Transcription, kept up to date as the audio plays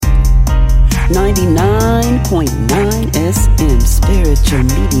99.9 SM Spiritual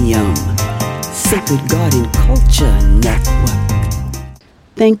Medium, Sacred Garden Culture Network.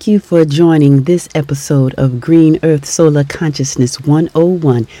 Thank you for joining this episode of Green Earth Solar Consciousness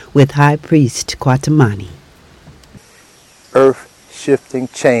 101 with High Priest Kwatamani. Earth-shifting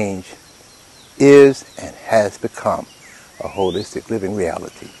change is and has become a holistic living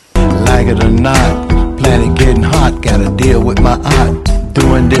reality. Like it or not, planet getting hot, gotta deal with my aunt.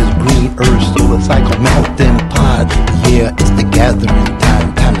 Doing this green earth solar cycle melting pot. Yeah, it's the gathering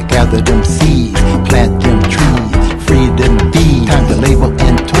time, time to gather them seeds, plant them trees, free them bees. Time to label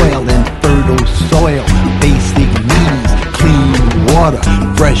and toil in fertile soil, basic needs, clean water,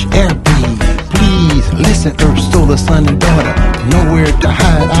 fresh air breathe. Please listen, earth, solar, son and daughter, nowhere to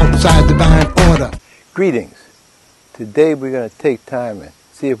hide outside divine order. Greetings. Today we're going to take time and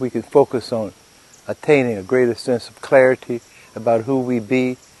see if we can focus on attaining a greater sense of clarity about who we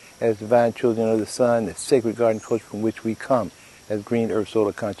be as divine children of the sun, the sacred garden culture from which we come as green earth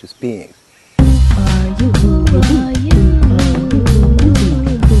solar conscious beings.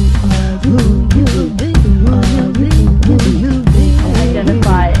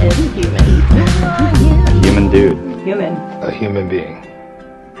 Identify as human. Human dude. Human. A human being.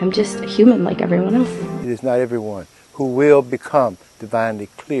 I'm just a human like everyone else. It is not everyone who will become divinely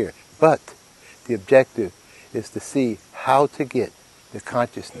clear, but the objective is to see how to get the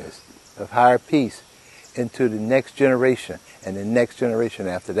consciousness of higher peace into the next generation and the next generation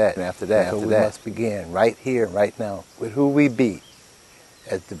after that and after that. So we must begin right here, right now, with who we be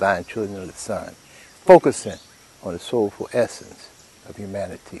as divine children of the sun, focusing on the soulful essence of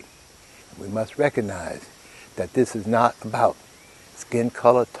humanity. We must recognize that this is not about skin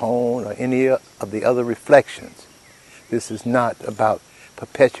color, tone, or any of the other reflections. This is not about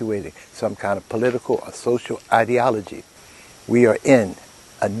perpetuating some kind of political or social ideology. We are in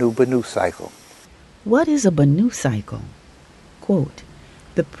a new Banu cycle. What is a Banu cycle? Quote,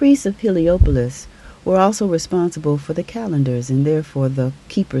 the priests of Heliopolis were also responsible for the calendars and therefore the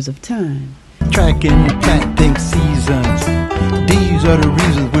keepers of time. Tracking planting seasons, these are the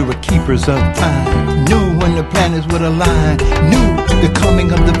reasons we were keepers of time. Knew when the planets would align, knew the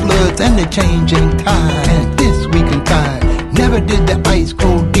coming of the floods and the changing tide. And this we can find. Never did the ice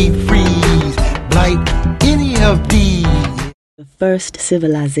cold deep freeze blight any of these. The first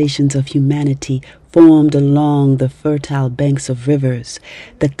civilizations of humanity formed along the fertile banks of rivers.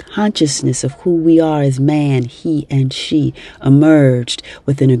 The consciousness of who we are as man, he and she, emerged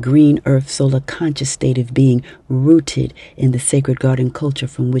within a green earth solar conscious state of being rooted in the sacred garden culture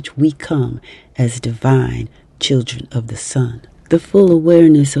from which we come as divine children of the sun. The full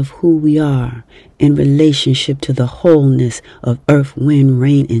awareness of who we are in relationship to the wholeness of earth, wind,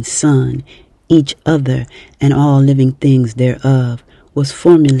 rain, and sun, each other and all living things thereof, was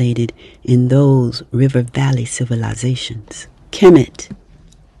formulated in those river valley civilizations. Kemet,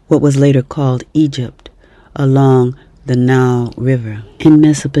 what was later called Egypt, along the Nile River. In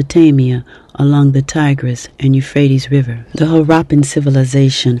Mesopotamia, along the Tigris and Euphrates River. The Harappan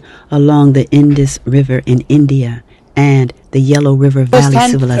civilization along the Indus River in India, and the Yellow River Valley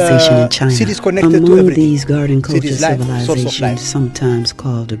civilization in China. Among these garden culture civilizations, sometimes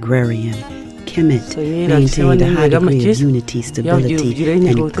called agrarian, Kemet maintained a high degree of unity, stability,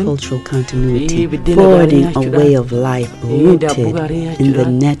 and cultural continuity, forwarding a way of life rooted in the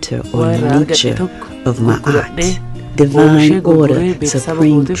netter or nature of Ma'at. Divine order,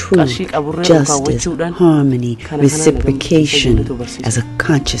 supreme truth, justice, harmony, reciprocation as a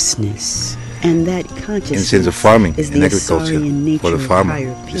consciousness. And that consciousness in the sense of farming is and the agriculture for the farmer.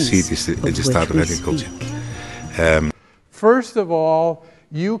 The seed is the start of agriculture. First of all,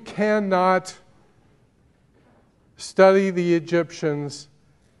 you cannot study the Egyptians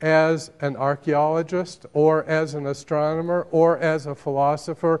as an archaeologist or as an astronomer or as a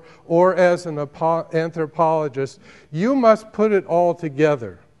philosopher or as an anthropologist. You must put it all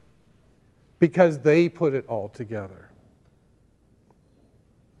together because they put it all together.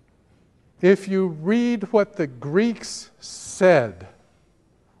 If you read what the Greeks said,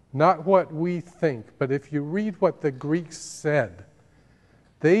 not what we think, but if you read what the Greeks said,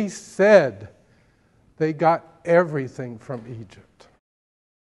 they said they got everything from Egypt.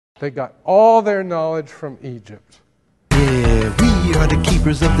 They got all their knowledge from Egypt. Yeah, we are the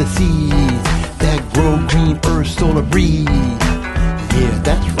keepers of the seeds that grow green earth solar breeze. Yeah,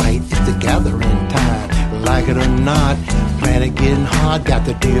 that's right, it's the gathering time. Like it or not, planet getting hot, got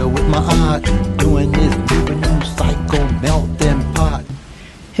to deal with my aunt. Doing this new cycle, melting pot.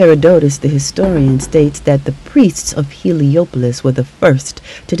 Herodotus, the historian, states that the priests of Heliopolis were the first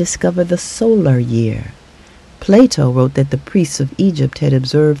to discover the solar year. Plato wrote that the priests of Egypt had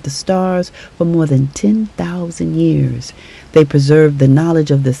observed the stars for more than 10,000 years. They preserved the knowledge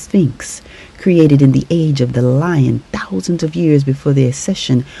of the Sphinx, created in the age of the lion thousands of years before the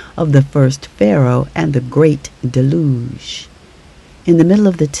accession of the first pharaoh and the great deluge. In the middle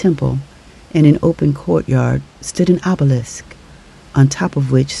of the temple, in an open courtyard, stood an obelisk, on top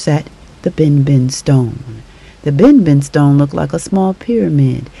of which sat the Ben stone. The Ben stone looked like a small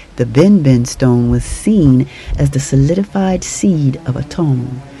pyramid. The Ben stone was seen as the solidified seed of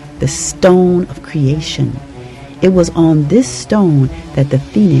Atum, the stone of creation. It was on this stone that the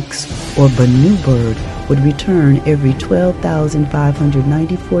phoenix, or Banu bird, would return every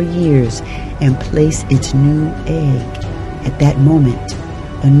 12,594 years and place its new egg. At that moment,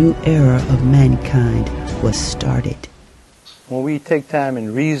 a new era of mankind was started. When we take time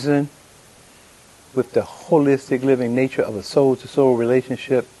and reason with the holistic living nature of a soul-to-soul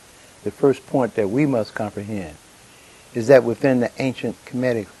relationship, the first point that we must comprehend is that within the ancient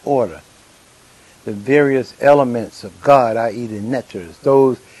Kemetic order, the various elements of God, i.e. the nectars,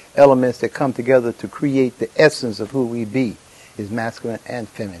 those elements that come together to create the essence of who we be, is masculine and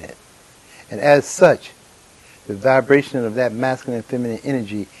feminine. And as such, the vibration of that masculine and feminine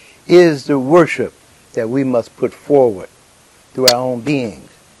energy is the worship that we must put forward through our own beings.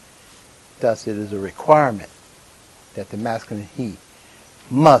 Thus, it is a requirement that the masculine he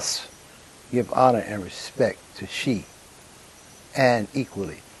must give honor and respect to she, and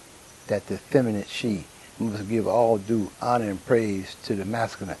equally that the feminine she must give all due honor and praise to the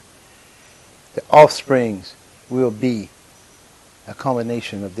masculine. The offsprings will be a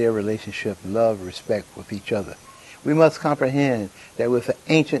combination of their relationship, love, respect with each other. We must comprehend that with the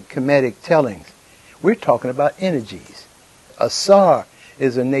ancient Kemetic tellings, we're talking about energies. Asar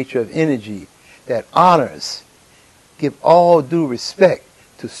is a nature of energy that honors, give all due respect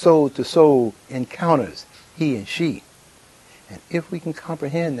to soul encounters, he and she. And if we can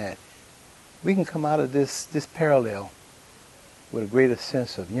comprehend that, we can come out of this parallel with a greater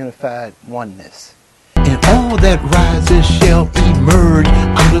sense of unified oneness. And all that rises shall emerge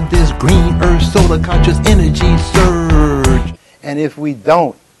out of this green earth solar conscious energy surge. And if we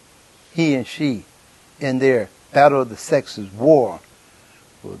don't, he and she, in their battle of the sexes war,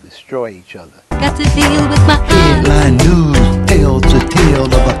 will destroy each other. Got to deal with my Headline news tells a tale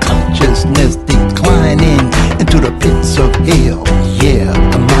of a consciousness declining into the pits of hell. Yeah,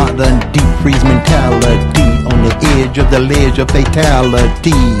 a modern deep freeze mentality on the edge of the ledge of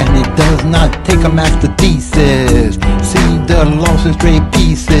fatality. And it does not take a master thesis. See the lost and stray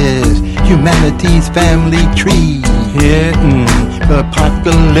pieces, humanity's family tree. Hitting the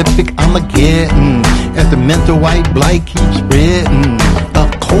apocalyptic Armageddon as the mental white blight keeps spreading. A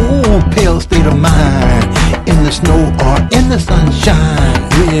cold, pale state of mind in the snow or in the sunshine,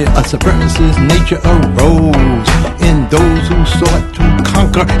 where a supremacist nature arose in those who sought to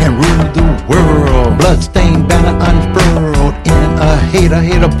conquer and rule the world. Bloodstained banner unfurled in a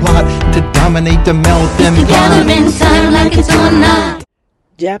hater plot to dominate the melting pot. time like it's or not.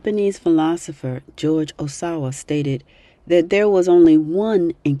 Japanese philosopher George Osawa stated that there was only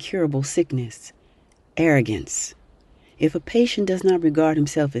one incurable sickness: arrogance. If a patient does not regard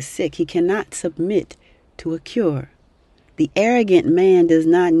himself as sick, he cannot submit to a cure. The arrogant man does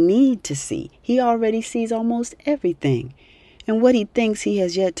not need to see. He already sees almost everything. And what he thinks he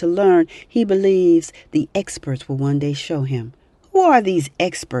has yet to learn, he believes the experts will one day show him. Who are these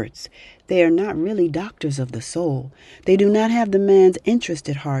experts? They are not really doctors of the soul. They do not have the man's interest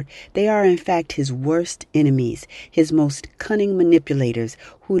at heart. They are in fact his worst enemies, his most cunning manipulators,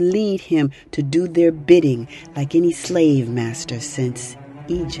 who lead him to do their bidding like any slave master since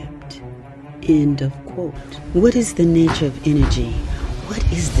Egypt. End of quote. What is the nature of energy? What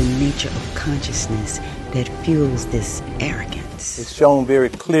is the nature of consciousness that fuels this arrogance? It's shown very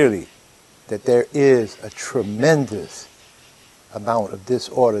clearly that there is a tremendous amount of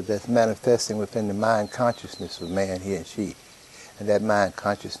disorder that's manifesting within the mind consciousness of man, he and she. And that mind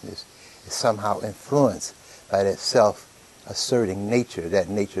consciousness is somehow influenced by that self-asserting nature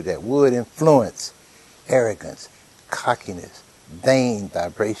that would influence arrogance, cockiness, vain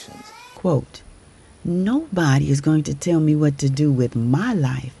vibrations. Quote, nobody is going to tell me what to do with my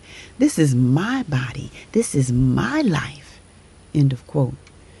life. This is my body. This is my life. End of quote.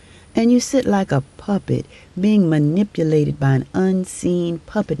 And you sit like a puppet being manipulated by an unseen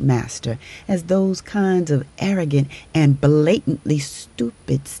puppet master as those kinds of arrogant and blatantly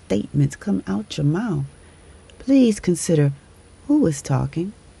stupid statements come out your mouth. Please consider who is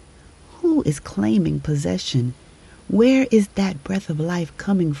talking, who is claiming possession, where is that breath of life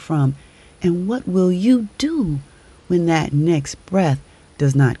coming from, and what will you do when that next breath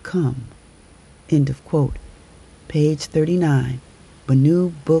does not come? End of quote. page 39, Banu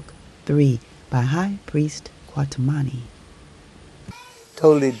Book 3 by High Priest Kwatamani.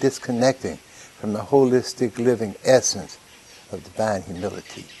 Totally disconnecting from the holistic living essence of divine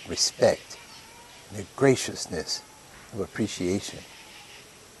humility, respect, and the graciousness of appreciation.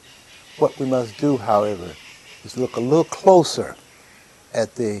 What we must do, however, is look a little closer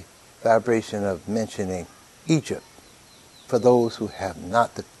at the vibration of mentioning Egypt for those who have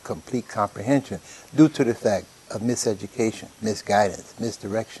not the complete comprehension due to the fact of miseducation, misguidance,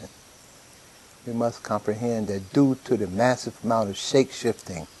 misdirection. We must comprehend that due to the massive amount of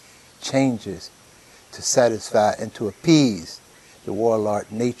shape-shifting changes to satisfy and to appease the warlord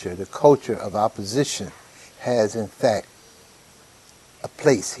nature, the culture of opposition has in fact a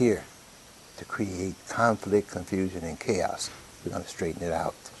place here to create conflict, confusion, and chaos. We're going to straighten it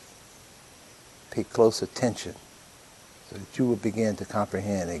out. Pay close attention so that you will begin to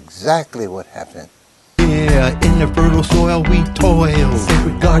comprehend exactly what happened. Yeah, in the fertile soil we toil.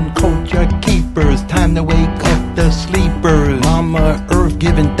 Sacred garden culture keepers. Time to wake up the sleepers. Mama Earth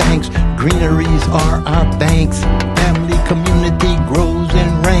giving thanks. Greeneries are our banks. Family community grows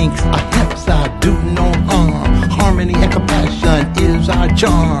in ranks. Our hips are do no harm. Harmony and compassion is our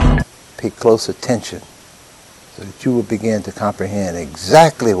charm. Pay close attention so that you will begin to comprehend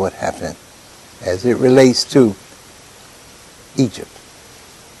exactly what happened as it relates to Egypt.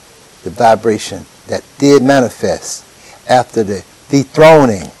 The vibration that did manifest after the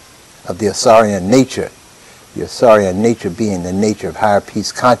dethroning of the Osirian nature, the Osirian nature being the nature of higher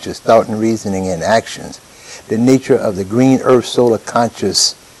peace conscious thought and reasoning and actions, the nature of the green earth solar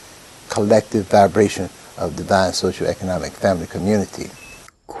conscious collective vibration of divine social economic family community.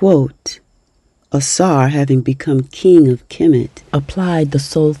 Quote, Osir, having become king of Kemet, applied the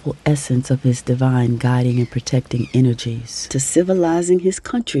soulful essence of his divine guiding and protecting energies to civilizing his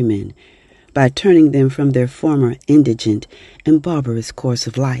countrymen by turning them from their former indigent and barbarous course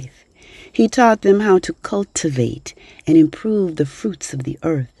of life. He taught them how to cultivate and improve the fruits of the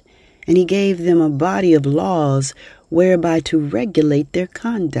earth, and he gave them a body of laws whereby to regulate their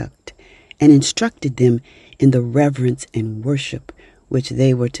conduct, and instructed them in the reverence and worship which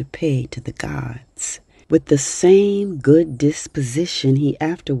they were to pay to the gods. With the same good disposition, he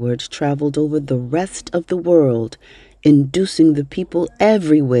afterwards traveled over the rest of the world, inducing the people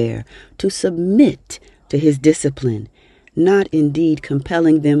everywhere to submit to his discipline, not indeed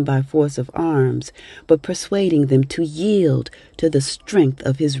compelling them by force of arms, but persuading them to yield to the strength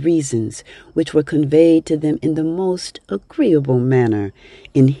of his reasons, which were conveyed to them in the most agreeable manner,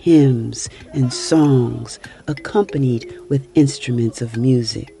 in hymns and songs, accompanied with instruments of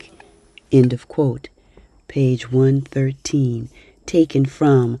music. End of quote. Page 113, taken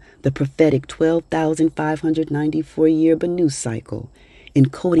from the prophetic 12,594-year Banu cycle,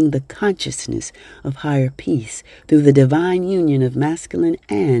 encoding the consciousness of higher peace through the divine union of masculine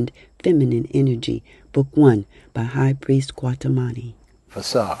and feminine energy. Book 1 by High Priest Kwatamani.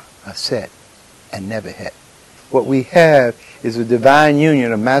 Fasar, Aset, and Nebuchadnezzar. What we have is a divine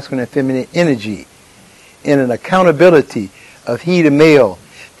union of masculine and feminine energy in an accountability of he to male,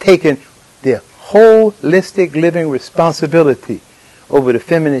 taking the holistic living responsibility over the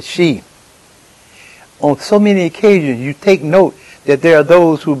feminine she. On so many occasions, you take note that there are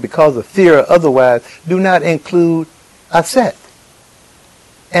those who, because of fear or otherwise, do not include Aset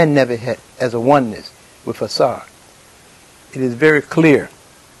and Nebuchadnezzar as a oneness with Asar. It is very clear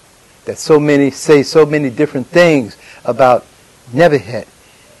that so many say so many different things about Nebuchadnezzar,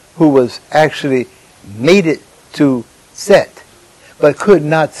 who was actually mated to Set, but could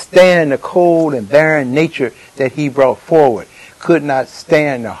not stand the cold and barren nature that he brought forward, could not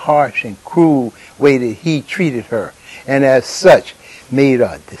stand the harsh and cruel way that he treated her, and as such made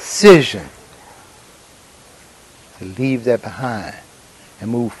a decision to leave that behind and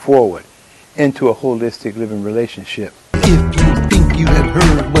move forward into a holistic living relationship. If you think you have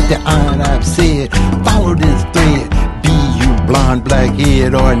heard what the iron I've said, follow this thread. Be you blonde, black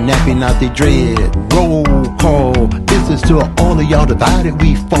head, or nappy, not the dread. Roll call. This is to all of y'all divided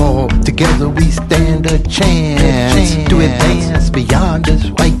we fall. Together we stand a chance to advance beyond this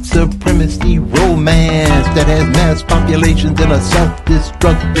white supremacy romance that has mass populations in a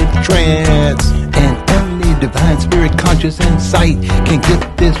self-destructive trance. And only divine spirit conscious insight can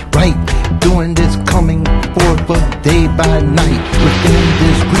get this right. Doing this coming forth of day by night. Within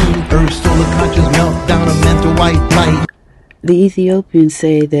this green earth solar conscious meltdown of mental white light. The Ethiopians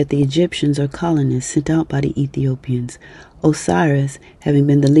say that the Egyptians are colonists sent out by the Ethiopians, Osiris having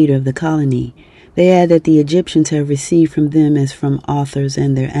been the leader of the colony. They add that the Egyptians have received from them as from authors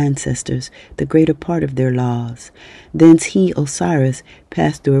and their ancestors the greater part of their laws. Thence he, Osiris,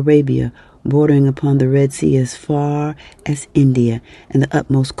 passed through Arabia, bordering upon the Red Sea as far as India and the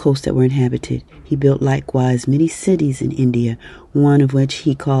utmost coasts that were inhabited. He built likewise many cities in India, one of which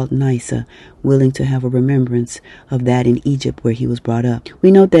he called Nisa, willing to have a remembrance of that in Egypt where he was brought up.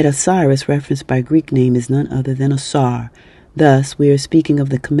 We note that Osiris, referenced by Greek name, is none other than Osar. Thus, we are speaking of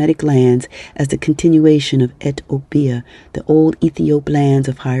the Kemetic lands as the continuation of Ethiopia, the old Ethiop lands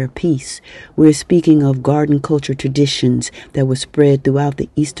of higher peace. We are speaking of garden culture traditions that were spread throughout the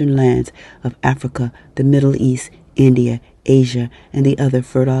eastern lands of Africa, the Middle East, India, Asia, and the other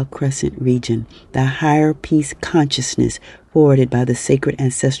Fertile Crescent region. The higher peace consciousness forwarded by the sacred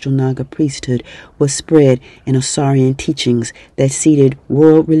ancestral Naga priesthood was spread in Osarian teachings that seeded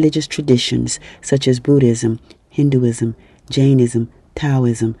world religious traditions such as Buddhism, Hinduism, Jainism,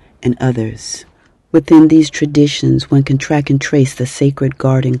 Taoism, and others. Within these traditions, one can track and trace the sacred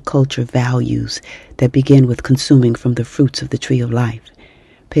garden culture values that begin with consuming from the fruits of the tree of life.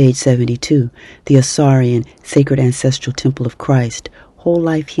 Page 72, the Osarian Sacred Ancestral Temple of Christ, Whole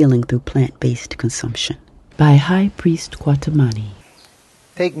Life Healing Through Plant-Based Consumption, by High Priest Kwatamani.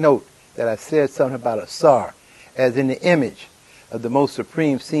 Take note that I said something about Asar as in the image of the most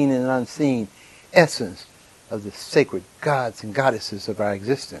supreme seen and unseen essence of the sacred gods and goddesses of our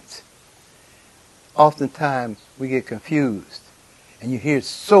existence. Oftentimes we get confused, and you hear it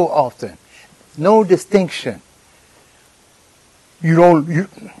so often. No distinction. You don't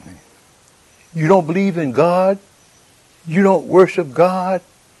believe in God. You don't worship God.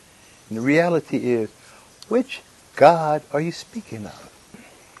 And the reality is, which God are you speaking of?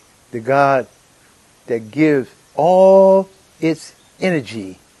 The God that gives all its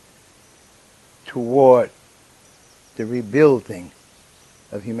energy toward the rebuilding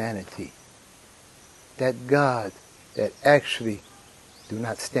of humanity. That God that actually do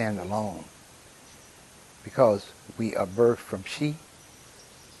not stand alone, because we are birthed from she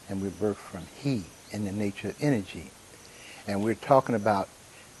and we're birthed from he in the nature of energy. And we're talking about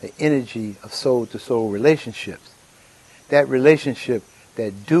the energy of soul-to-soul relationships. That relationship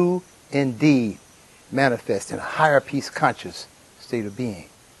that do indeed manifest in a higher peace conscious state of being.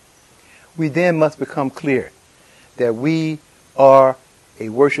 We then must become clear that we are a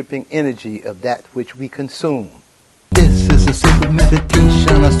worshiping energy of that which we consume. This is a sacred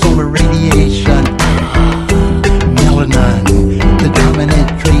meditation, a solar radiation. Melanin, the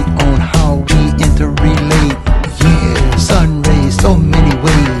dominant trait on how we interrelate. Yeah, sun rays, so many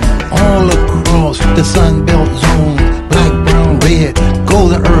ways, all across the sun belt zone. Black, brown, red,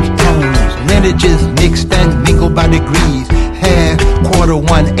 golden earth tones. Lineages mixed and mingled by degrees. Half, quarter,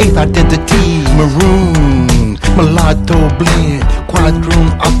 1/8 identity. Maroon, mulatto blend,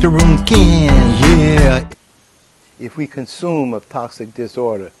 quadroon, octoroon kin. Yeah. If we consume of toxic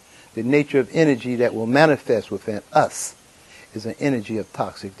disorder, the nature of energy that will manifest within us is an energy of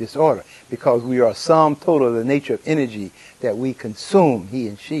toxic disorder, because we are a sum total of the nature of energy that we consume, he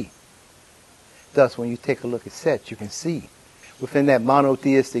and she. Thus, when you take a look at Set, you can see within that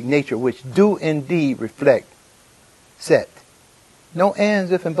monotheistic nature, which do indeed reflect Set. No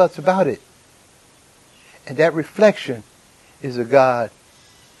ands, ifs, and buts about it. And that reflection is a God,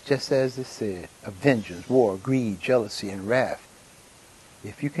 just as it said, of vengeance, war, greed, jealousy, and wrath.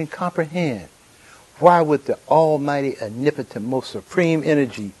 If you can comprehend, why would the almighty, omnipotent, most supreme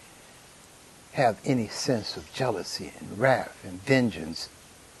energy have any sense of jealousy and wrath and vengeance?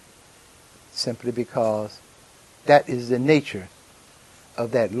 Simply because that is the nature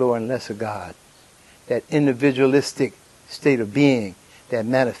of that lower and lesser God, that individualistic state of being that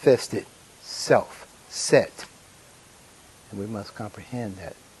manifested self, Set. And we must comprehend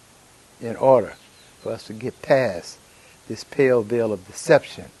that in order for us to get past this pale veil of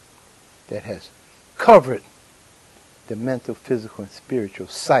deception that has covered the mental, physical, and spiritual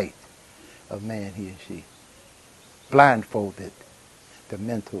sight of man, he and she. Blindfolded the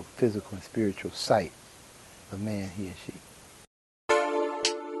mental, physical, and spiritual sight of man, he and she.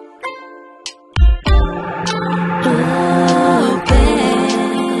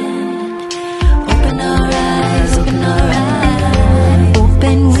 Open our eyes, open our eyes.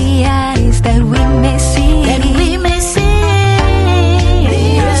 Open we eyes that we may see, the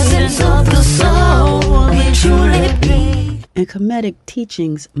essence of the soul we truly be. In Kemetic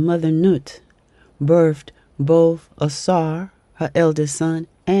teachings, Mother Nut birthed both Asar, her eldest son,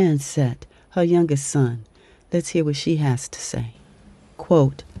 and Set, her youngest son. Let's hear what she has to say.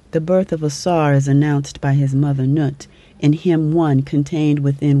 Quote, "The birth of Asar is announced by his mother Nut in hymn 1, contained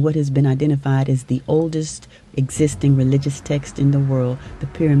within what has been identified as the oldest existing religious text in the world, the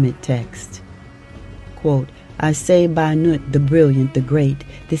Pyramid Text. Quote, I say by Nut, the brilliant, the great,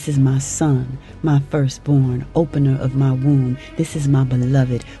 this is my son, my firstborn, opener of my womb. This is my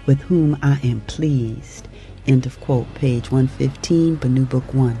beloved, with whom I am pleased. End of quote, page 115, Banu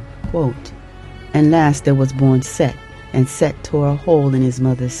Book 1. Quote, and last there was born Set, and Set tore a hole in his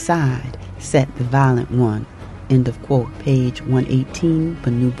mother's side, Set the violent one. End of quote, page 118,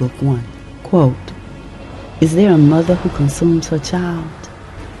 Banu Book 1. Quote, is there a mother who consumes her child?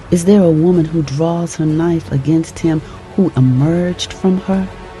 Is there a woman who draws her knife against him who emerged from her?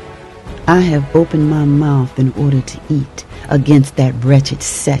 I have opened my mouth in order to eat against that wretched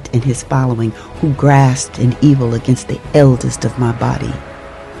Set and his following who grasped in evil against the eldest of my body.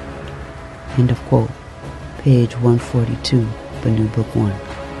 End of quote. Page 142, Banu Book 1.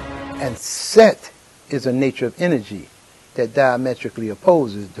 And Set is a nature of energy that diametrically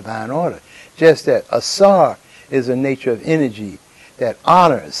opposes divine order. Just that Asar is a nature of energy that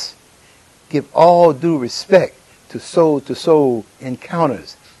honors, give all due respect to soul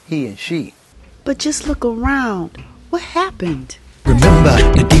encounters, he and she. But just look around. What happened? Remember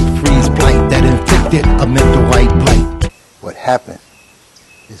the deep freeze blight that inflicted a mental white blight. What happened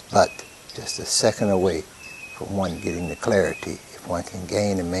is but just a second away from one getting the clarity if one can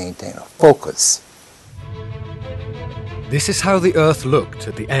gain and maintain a focus. This is how the Earth looked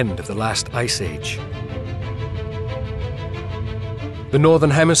at the end of the last ice age. The northern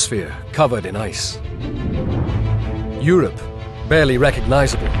hemisphere covered in ice. Europe barely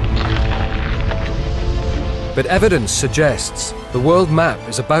recognizable. But evidence suggests the world map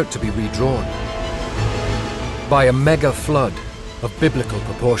is about to be redrawn by a mega flood of biblical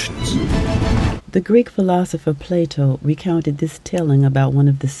proportions. The Greek philosopher Plato recounted this telling about one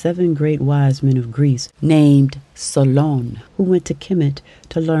of the 7 great wise men of Greece named Solon, who went to Kemet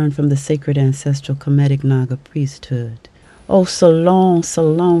to learn from the sacred ancestral Kemetic Naga priesthood. Oh, Solon,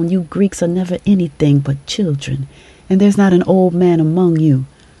 Solon, you Greeks are never anything but children, and there's not an old man among you.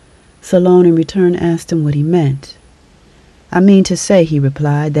 Solon in return asked him what he meant. I mean to say, he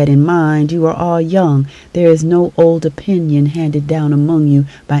replied, that in mind you are all young. There is no old opinion handed down among you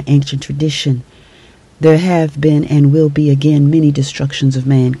by ancient tradition. There have been and will be again many destructions of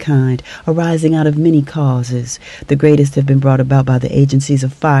mankind, arising out of many causes. The greatest have been brought about by the agencies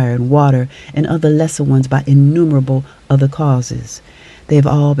of fire and water, and other lesser ones by innumerable other causes. They have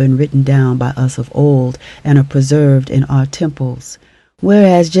all been written down by us of old, and are preserved in our temples.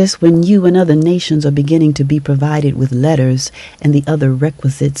 Whereas just when you and other nations are beginning to be provided with letters and the other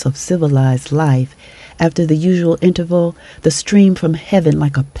requisites of civilized life, after the usual interval, the stream from heaven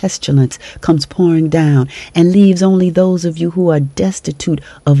like a pestilence comes pouring down and leaves only those of you who are destitute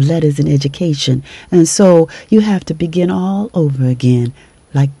of letters and education, and so you have to begin all over again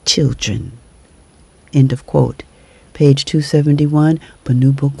like children. End of quote. Page 271,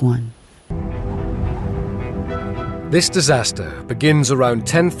 Banu Book 1. This disaster begins around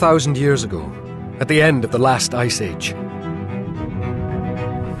 10,000 years ago, at the end of the last ice age.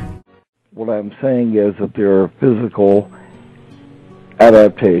 What I'm saying is that there are physical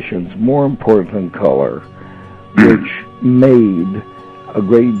adaptations, more important than color, which made a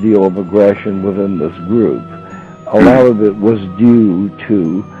great deal of aggression within this group. A lot of it was due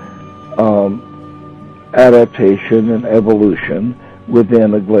to adaptation and evolution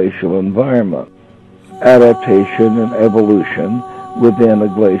within a glacial environment. Adaptation and evolution within a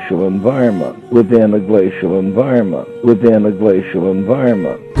glacial environment, within a glacial environment, within a glacial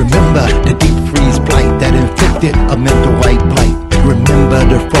environment. Remember the deep freeze blight that inflicted a mental white blight. Remember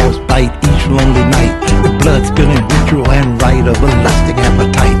the frostbite each lonely night. The blood spilling ritual and rite of elastic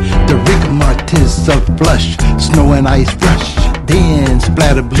appetite. The rigor mortis of flush, snow and ice rush. Then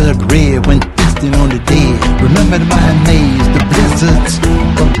splatter blood red when feasting on the dead. Remember the mayonnaise, the blizzards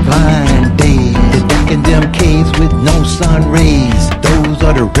of blind days. The dark in them caves with no sun rays. Those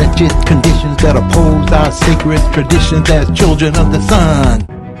are the wretched conditions that oppose our sacred traditions as children of the sun.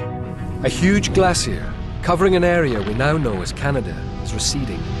 A huge glacier covering an area we now know as Canada is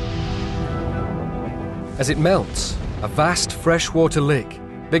receding. As it melts, a vast freshwater lake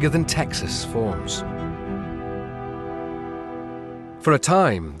bigger than Texas forms. For a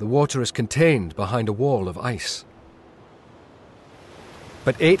time, the water is contained behind a wall of ice.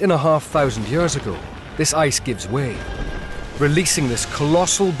 But 8,500 years ago, this ice gives way, releasing this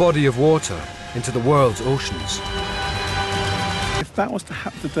colossal body of water into the world's oceans. If that was to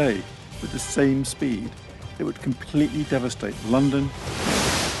happen today with the same speed, it would completely devastate London,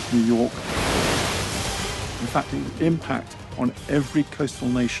 New York. In fact, it would impact on every coastal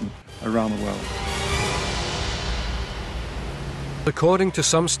nation around the world. According to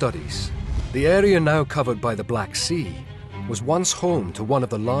some studies, the area now covered by the Black Sea was once home to one of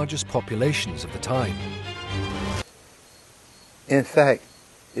the largest populations of the time. In fact,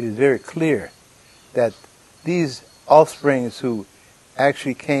 it is very clear that these offsprings who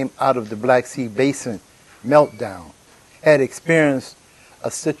actually came out of the Black Sea Basin meltdown had experienced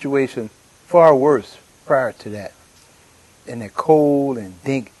a situation far worse prior to that in the cold and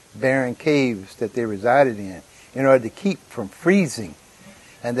dank, barren caves that they resided in order to keep from freezing,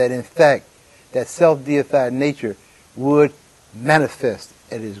 and that in fact that self-deified nature would manifest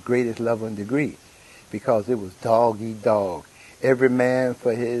at its greatest level and degree, because it was dog eat dog, every man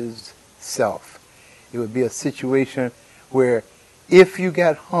for his self. It would be a situation where if you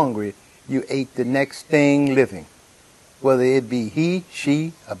got hungry, you ate the next thing living, whether it be he,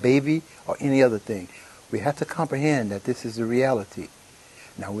 she, a baby, or any other thing. We have to comprehend that this is a reality.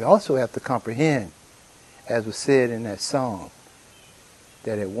 Now we also have to comprehend, as was said in that song,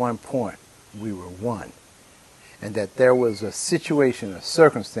 that at one point we were one, and that there was a situation, a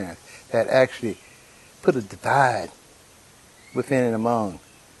circumstance that actually put a divide within and among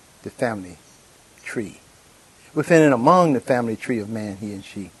the family tree, within and among the family tree of man, he and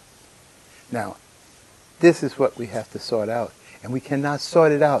she. Now, this is what we have to sort out, and we cannot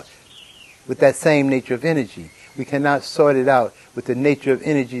sort it out with that same nature of energy. We cannot sort it out with the nature of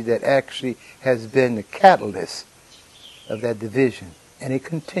energy that actually has been the catalyst of that division. And it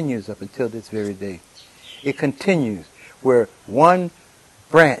continues up until this very day. It continues where one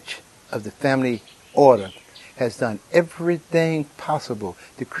branch of the family order has done everything possible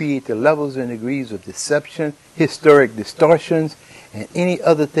to create the levels and degrees of deception, historic distortions, and any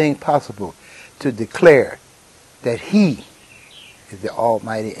other thing possible to declare that he is the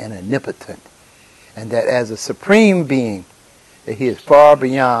almighty and omnipotent, and that as a supreme being, that he is far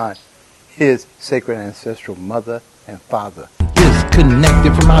beyond his sacred ancestral mother and father.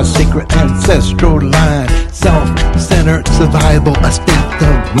 Disconnected from our sacred ancestral line, self-centered survival, a state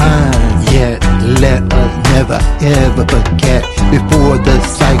of mind. Yet let us never ever forget, before the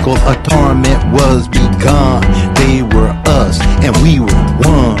cycle of torment was begun, they were us and we were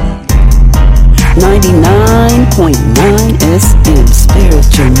one. 99.9 SM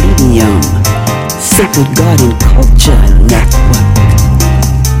Spiritual Medium, Sacred Garden Culture Network.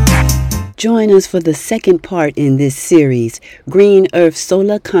 Join us for the second part in this series, Green Earth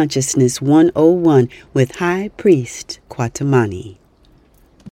Solar Consciousness 101 with High Priest Kwatamani.